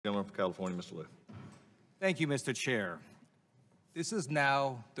Gentleman from California, Mr. Lieu. Thank you, Mr. Chair. This is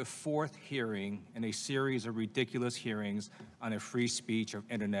now the fourth hearing in a series of ridiculous hearings on the free speech of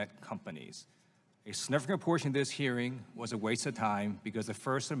internet companies. A significant portion of this hearing was a waste of time because the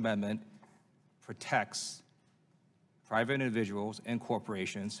First Amendment protects private individuals and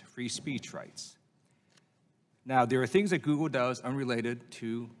corporations' free speech rights. Now, there are things that Google does unrelated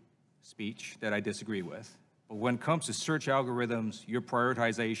to speech that I disagree with. But when it comes to search algorithms, your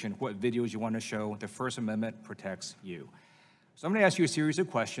prioritization, what videos you want to show, the First Amendment protects you. So I'm going to ask you a series of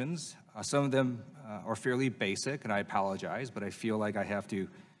questions. Some of them are fairly basic, and I apologize, but I feel like I have to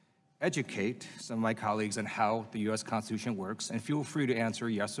educate some of my colleagues on how the U.S. Constitution works, and feel free to answer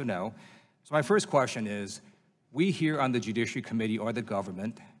yes or no. So my first question is, we here on the Judiciary Committee are the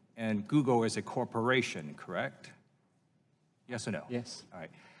government, and Google is a corporation, correct? Yes or no? Yes. All right.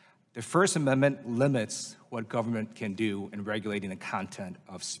 The First Amendment limits what government can do in regulating the content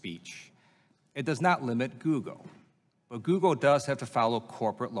of speech. It does not limit Google, but Google does have to follow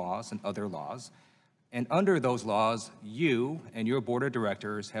corporate laws and other laws. And under those laws, you and your board of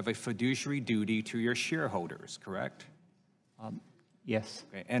directors have a fiduciary duty to your shareholders, correct? Yes.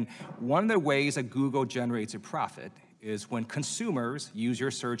 Okay. And one of the ways that Google generates a profit is when consumers use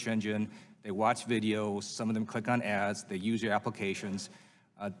your search engine, they watch videos, some of them click on ads, they use your applications.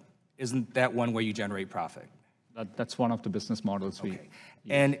 Isn't that one way you generate profit? That's one of the business models okay. we use.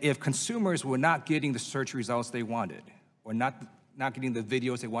 And if consumers were not getting the search results they wanted, or not getting the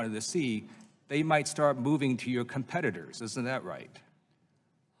videos they wanted to see, they might start moving to your competitors. Isn't that right?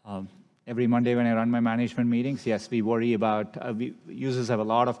 Every Monday when I run my management meetings, yes, we worry about, users have a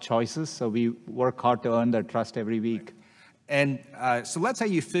lot of choices, so we work hard to earn their trust every week. Right. And so let's say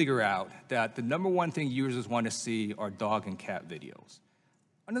you figure out that the number one thing users want to see are dog and cat videos.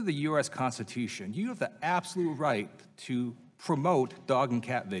 Under the U.S. Constitution, you have the absolute right to promote dog and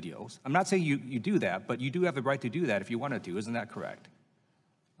cat videos. I'm not saying you do that, but you do have the right to do that if you wanted to. Isn't that correct?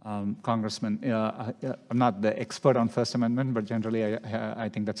 Congressman, I'm not the expert on First Amendment, but generally I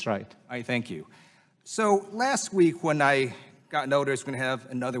think that's right. I thank you. So last week when I got notice we're going to have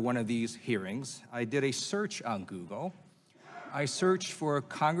another one of these hearings, I did a search on Google. I searched for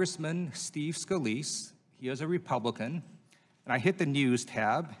Congressman Steve Scalise. He is a Republican. And I hit the news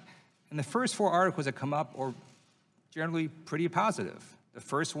tab, and the first four articles that come up are generally pretty positive. The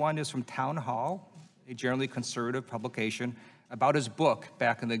first one is from Town Hall, a generally conservative publication, about his book,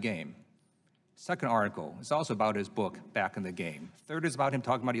 Back in the Game. Second article is also about his book, Back in the Game. Third is about him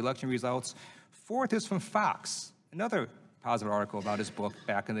talking about election results. Fourth is from Fox, another positive article about his book,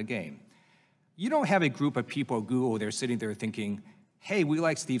 Back in the Game. You don't have a group of people at Google, they're sitting there thinking, hey, we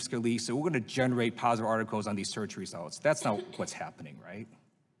like Steve Scalise, so we're going to generate positive articles on these search results. That's not what's happening, right?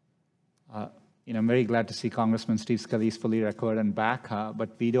 I'm very glad to see Congressman Steve Scalise fully recovered and back, but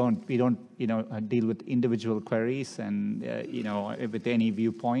we don't deal with individual queries and, with any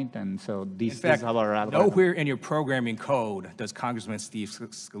viewpoint, and so these are our algorithm. Nowhere in your programming code does Congressman Steve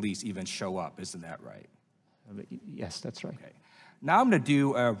Scalise even show up, isn't that right? Yes, that's right. Okay. Now I'm going to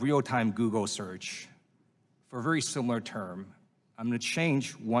do a real-time Google search for a very similar term. I'm going to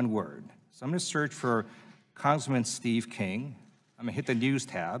change one word. So I'm going to search for Congressman Steve King. I'm going to hit the news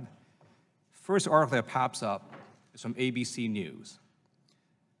tab. First article that pops up is from ABC News.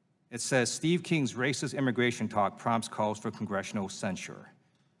 It says, Steve King's racist immigration talk prompts calls for congressional censure.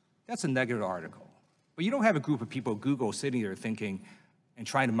 That's a negative article. But you don't have a group of people at Google sitting there thinking and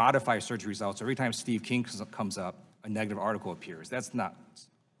trying to modify search results. Every time Steve King comes up, a negative article appears. That's not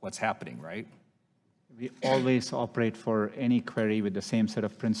what's happening, right? We always operate for any query with the same set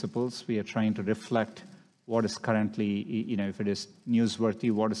of principles. We are trying to reflect what is currently, if it is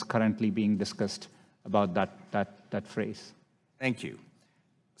newsworthy, what is currently being discussed about that phrase. Thank you.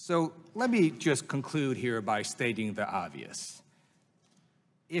 So let me just conclude here by stating the obvious.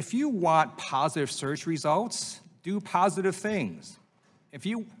 If you want positive search results, do positive things. If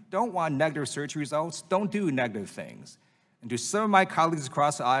you don't want negative search results, don't do negative things. And to some of my colleagues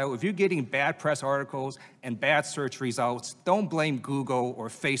across the aisle, if you're getting bad press articles and bad search results, don't blame Google or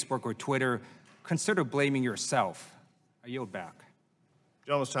Facebook or Twitter. Consider blaming yourself. I yield back.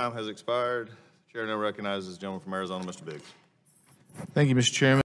 Gentleman's time has expired. Chair now recognizes the gentleman from Arizona, Mr. Biggs. Thank you, Mr. Chairman.